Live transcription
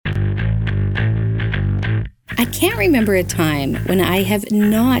can't remember a time when I have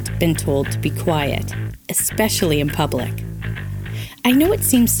not been told to be quiet, especially in public. I know it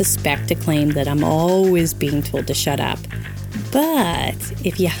seems suspect to claim that I'm always being told to shut up, but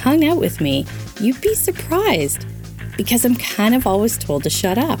if you hung out with me, you'd be surprised because I'm kind of always told to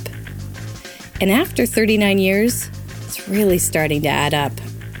shut up. And after 39 years, it's really starting to add up.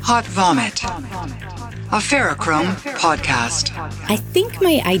 Hot Vomit, a Ferrochrome podcast. I think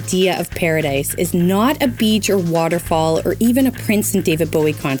my idea of paradise is not a beach or waterfall or even a Prince and David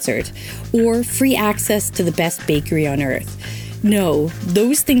Bowie concert or free access to the best bakery on earth. No,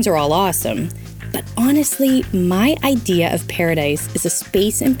 those things are all awesome. But honestly, my idea of paradise is a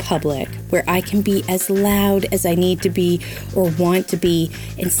space in public where I can be as loud as I need to be or want to be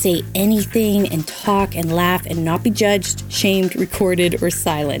and say anything and talk and laugh and not be judged, shamed, recorded, or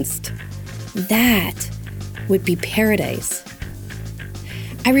silenced. That would be paradise.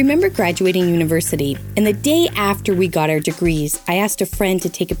 I remember graduating university, and the day after we got our degrees, I asked a friend to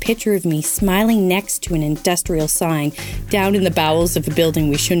take a picture of me smiling next to an industrial sign down in the bowels of a building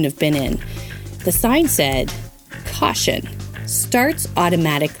we shouldn't have been in. The sign said, "Caution, starts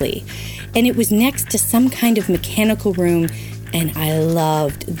automatically," and it was next to some kind of mechanical room, and I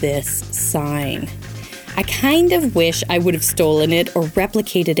loved this sign. I kind of wish I would have stolen it or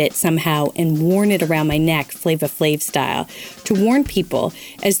replicated it somehow and worn it around my neck, Flava Flav style, to warn people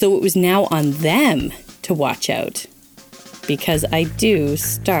as though it was now on them to watch out. Because I do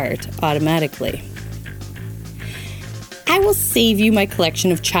start automatically. I will save you my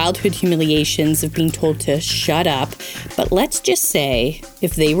collection of childhood humiliations of being told to shut up, but let's just say,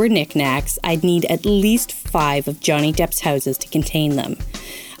 if they were knickknacks, I'd need at least 5 of Johnny Depp's houses to contain them.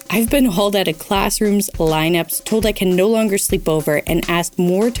 I've been hauled out of classrooms, lineups, told I can no longer sleep over, and asked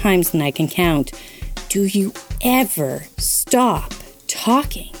more times than I can count, "Do you ever stop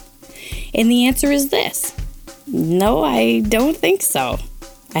talking?" And the answer is this: no, I don't think so.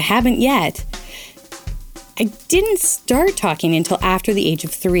 I haven't yet. I didn't start talking until after the age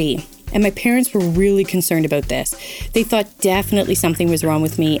of 3, and my parents were really concerned about this. They thought definitely something was wrong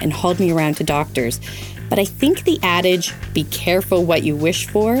with me and hauled me around to doctors. But I think the adage, "be careful what you wish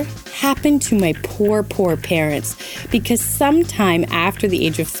for," happened to my poor parents, because sometime after the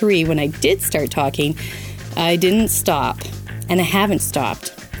age of 3, when I did start talking, I didn't stop, and I haven't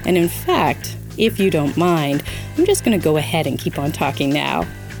stopped. And in fact, if you don't mind, I'm just going to go ahead and keep on talking now.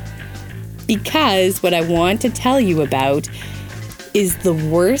 Because what I want to tell you about is the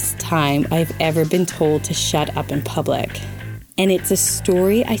worst time I've ever been told to shut up in public. And it's a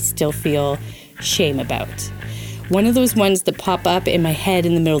story I still feel shame about. One of those ones that pop up in my head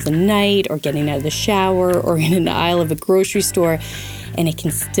in the middle of the night or getting out of the shower or in an aisle of a grocery store, and it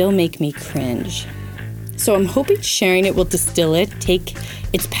can still make me cringe. So I'm hoping sharing it will distill it, take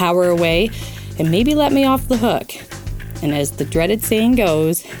its power away, and maybe let me off the hook. And as the dreaded saying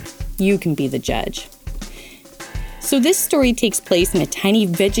goes, you can be the judge. So this story takes place in a tiny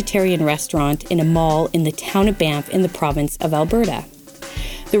vegetarian restaurant in a mall in the town of Banff in the province of Alberta.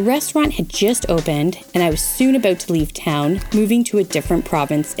 The restaurant had just opened, and I was soon about to leave town, moving to a different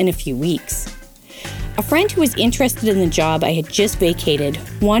province in a few weeks. A friend who was interested in the job I had just vacated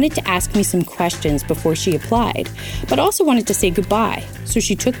wanted to ask me some questions before she applied, but also wanted to say goodbye. So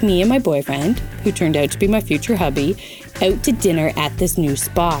she took me and my boyfriend, who turned out to be my future hubby, out to dinner at this new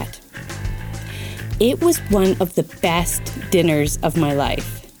spot. It was one of the best dinners of my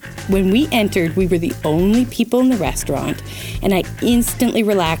life. When we entered, we were the only people in the restaurant, and I instantly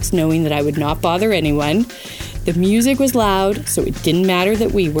relaxed knowing that I would not bother anyone. The music was loud, so it didn't matter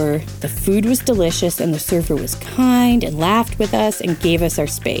that we were. The food was delicious, and the server was kind and laughed with us and gave us our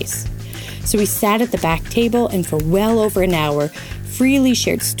space. So we sat at the back table and for well over an hour, freely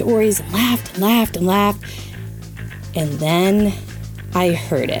shared stories and laughed. And then I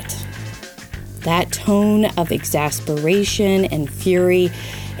heard it. That tone of exasperation and fury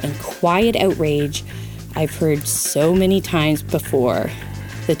and quiet outrage I've heard so many times before.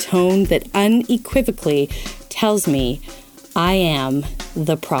 The tone that unequivocally tells me I am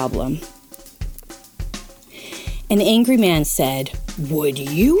the problem. An angry man said, "Would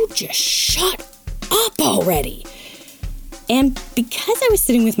you just shut up already?" And because I was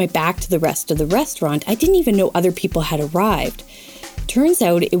sitting with my back to the rest of the restaurant, I didn't even know other people had arrived. Turns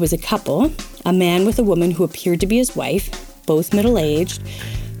out it was a couple, a man with a woman who appeared to be his wife, both middle-aged,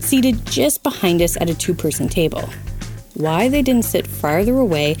 seated just behind us at a 2-person table. Why they didn't sit farther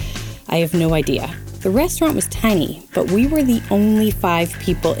away, I have no idea. The restaurant was tiny, but we were the only 5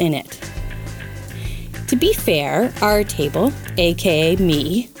 people in it. To be fair, our table, aka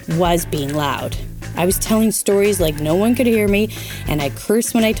me, was being loud. I was telling stories like no one could hear me, and I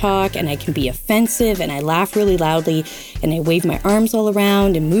curse when I talk, and I can be offensive, and I laugh really loudly, and I wave my arms all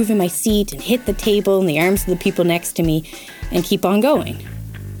around and move in my seat and hit the table and the arms of the people next to me and keep on going.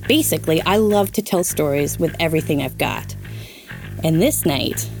 Basically, I love to tell stories with everything I've got. And this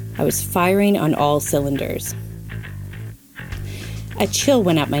night, I was firing on all cylinders. A chill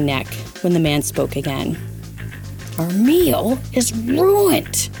went up my neck when the man spoke again. "Our meal is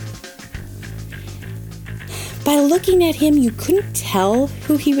ruined." By looking at him, you couldn't tell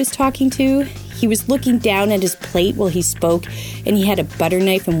who he was talking to. He was looking down at his plate while he spoke, and he had a butter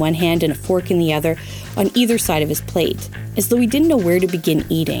knife in one hand and a fork in the other on either side of his plate, as though he didn't know where to begin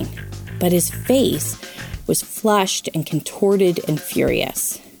eating. But his face was flushed and contorted and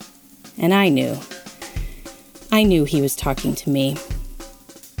furious. And I knew he was talking to me.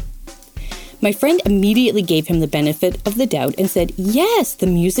 My friend immediately gave him the benefit of the doubt and said, "Yes, the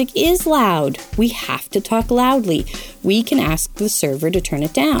music is loud. We have to talk loudly. We can ask the server to turn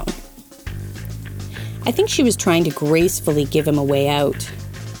it down." I think she was trying to gracefully give him a way out.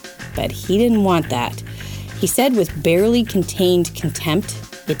 But he didn't want that. He said with barely contained contempt,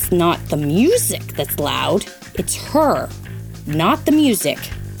 "It's not the music that's loud. It's her, not the music,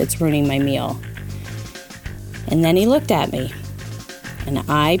 that's ruining my meal." And then he looked at me. And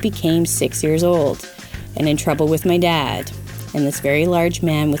I became 6 years old and in trouble with my dad. And this very large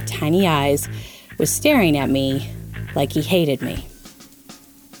man with tiny eyes was staring at me like he hated me.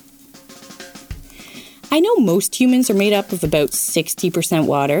 I know most humans are made up of about 60%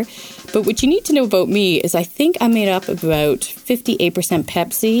 water, but what you need to know about me is I think I'm made up of about 58%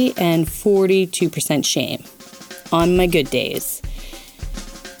 Pepsi and 42% shame on my good days.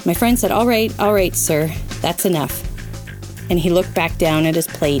 My friend said, all right, sir, that's enough." And he looked back down at his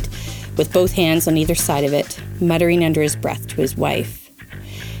plate with both hands on either side of it, muttering under his breath to his wife.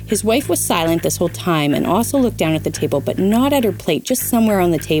 His wife was silent this whole time and also looked down at the table, but not at her plate, just somewhere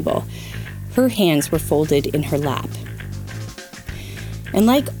on the table. Her hands were folded in her lap. And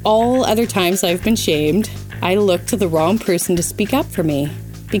like all other times I've been shamed, I looked to the wrong person to speak up for me,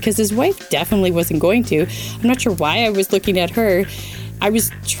 because his wife definitely wasn't going to. I'm not sure why I was looking at her. I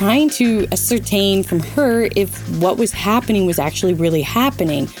was trying to ascertain from her if what was happening was actually really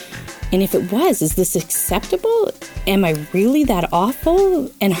happening. And if it was, is this acceptable? Am I really that awful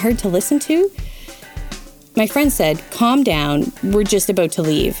and hard to listen to? My friend said, "Calm down, we're just about to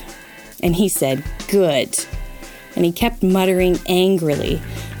leave." And he said, "Good." And he kept muttering angrily,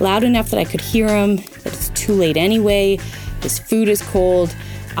 loud enough that I could hear him, that it's too late anyway, his food is cold,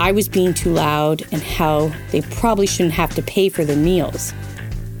 I was being too loud, and how they probably shouldn't have to pay for their meals.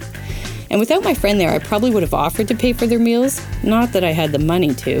 And without my friend there, I probably would have offered to pay for their meals. Not that I had the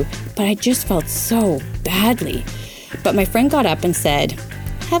money to, but I just felt so badly. But my friend got up and said,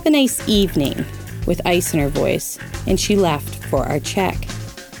 "Have a nice evening," with ice in her voice, and she left for our check.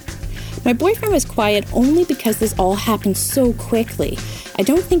 My boyfriend was quiet only because this all happened so quickly. I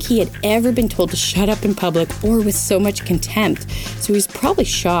don't think he had ever been told to shut up in public or with so much contempt, so he was probably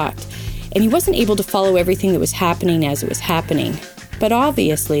shocked. And he wasn't able to follow everything that was happening as it was happening. But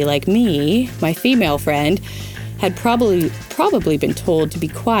obviously, like me, my female friend had probably been told to be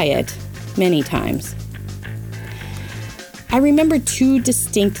quiet many times. I remember two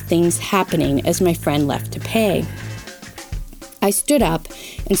distinct things happening as my friend left to pay. I stood up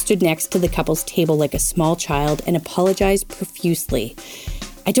and stood next to the couple's table like a small child and apologized profusely.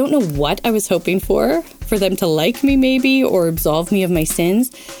 I don't know what I was hoping for them to like me maybe or absolve me of my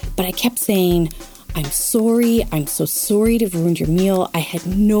sins, but I kept saying, "I'm sorry, I'm so sorry to have ruined your meal. I had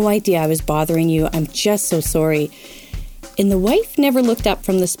no idea I was bothering you. I'm just so sorry." And the wife never looked up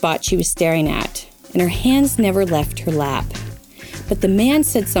from the spot she was staring at, and her hands never left her lap. But the man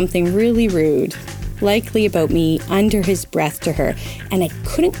said something really rude, likely about me, under his breath to her, and I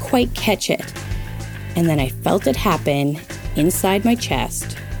couldn't quite catch it. And then I felt it happen inside my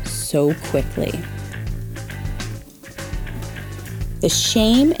chest so quickly. The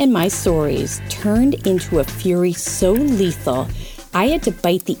shame in my stories turned into a fury so lethal, I had to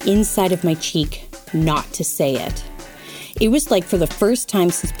bite the inside of my cheek not to say it. It was like for the first time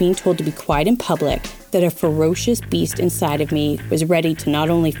since being told to be quiet in public that a ferocious beast inside of me was ready to not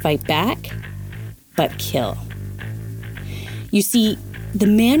only fight back, but kill. You see, the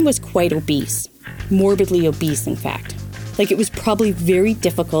man was quite obese, morbidly obese in fact. Like it was probably very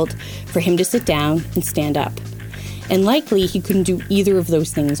difficult for him to sit down and stand up. And likely he couldn't do either of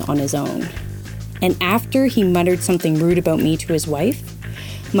those things on his own. And after he muttered something rude about me to his wife,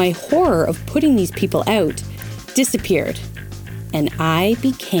 my horror of putting these people out disappeared. And I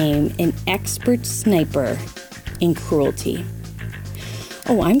became an expert sniper in cruelty.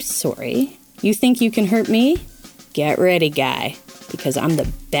 "Oh, I'm sorry. You think you can hurt me? Get ready, guy, because I'm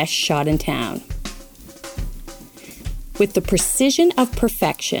the best shot in town. With the precision of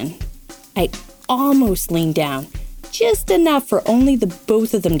perfection, I almost leaned down, just enough for only the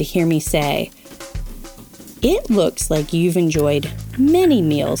both of them to hear me say, "It looks like you've enjoyed many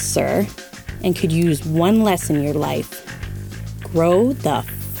meals, sir, and could use one less in your life. Grow the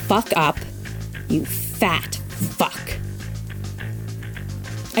fuck up, you fat fuck."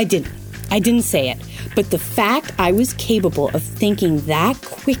 I didn't say it, but the fact I was capable of thinking that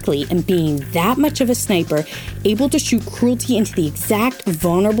quickly and being that much of a sniper, able to shoot cruelty into the exact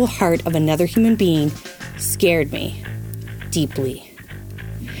vulnerable heart of another human being, scared me deeply.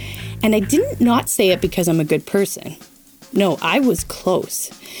 And I didn't not say it because I'm a good person. No, I was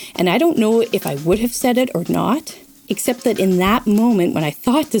close. And I don't know if I would have said it or not, except that in that moment when I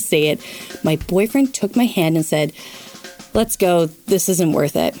thought to say it, my boyfriend took my hand and said, "Let's go, this isn't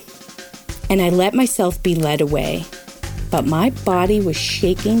worth it." And I let myself be led away. But my body was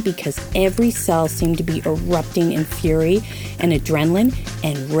shaking because every cell seemed to be erupting in fury and adrenaline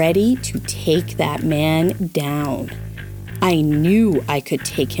and ready to take that man down. I knew I could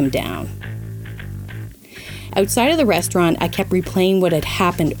take him down. Outside of the restaurant, I kept replaying what had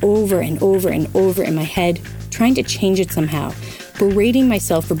happened over and over and over in my head, trying to change it somehow, berating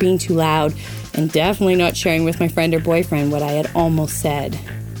myself for being too loud, and definitely not sharing with my friend or boyfriend what I had almost said.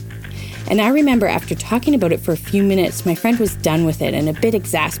 And I remember after talking about it for a few minutes, my friend was done with it and a bit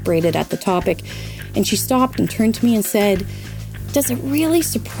exasperated at the topic, and she stopped and turned to me and said, "Does it really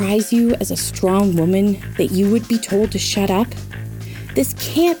surprise you as a strong woman that you would be told to shut up? This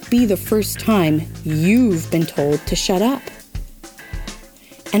can't be the first time you've been told to shut up."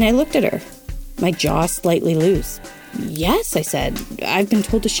 And I looked at her, my jaw slightly loose. "Yes," I said, "I've been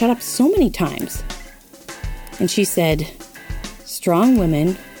told to shut up so many times." And she said, "Strong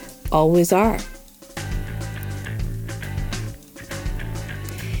women always are."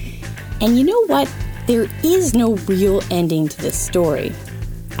 And you know what? There is no real ending to this story.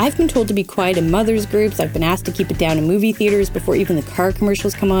 I've been told to be quiet in mothers' groups. I've been asked to keep it down in movie theaters before even the car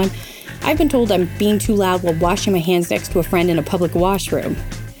commercials come on. I've been told I'm being too loud while washing my hands next to a friend in a public washroom.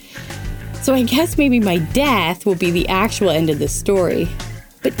 So I guess maybe my death will be the actual end of this story.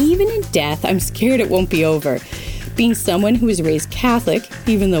 But even in death, I'm scared it won't be over. Being someone who was raised Catholic,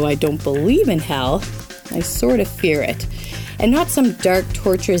 even though I don't believe in hell, I sort of fear it. And not some dark,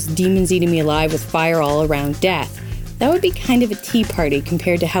 torturous demons eating me alive with fire all around death. That would be kind of a tea party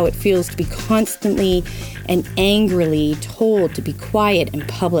compared to how it feels to be constantly and angrily told to be quiet in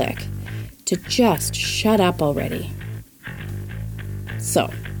public, to just shut up already. So,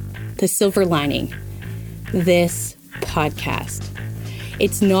 the silver lining, this podcast.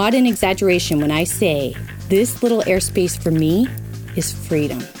 It's not an exaggeration when I say this little airspace for me is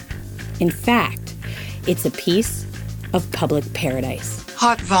freedom. In fact, it's a piece of public paradise.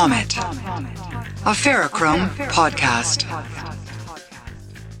 Hot Vomit, a Ferrochrome podcast.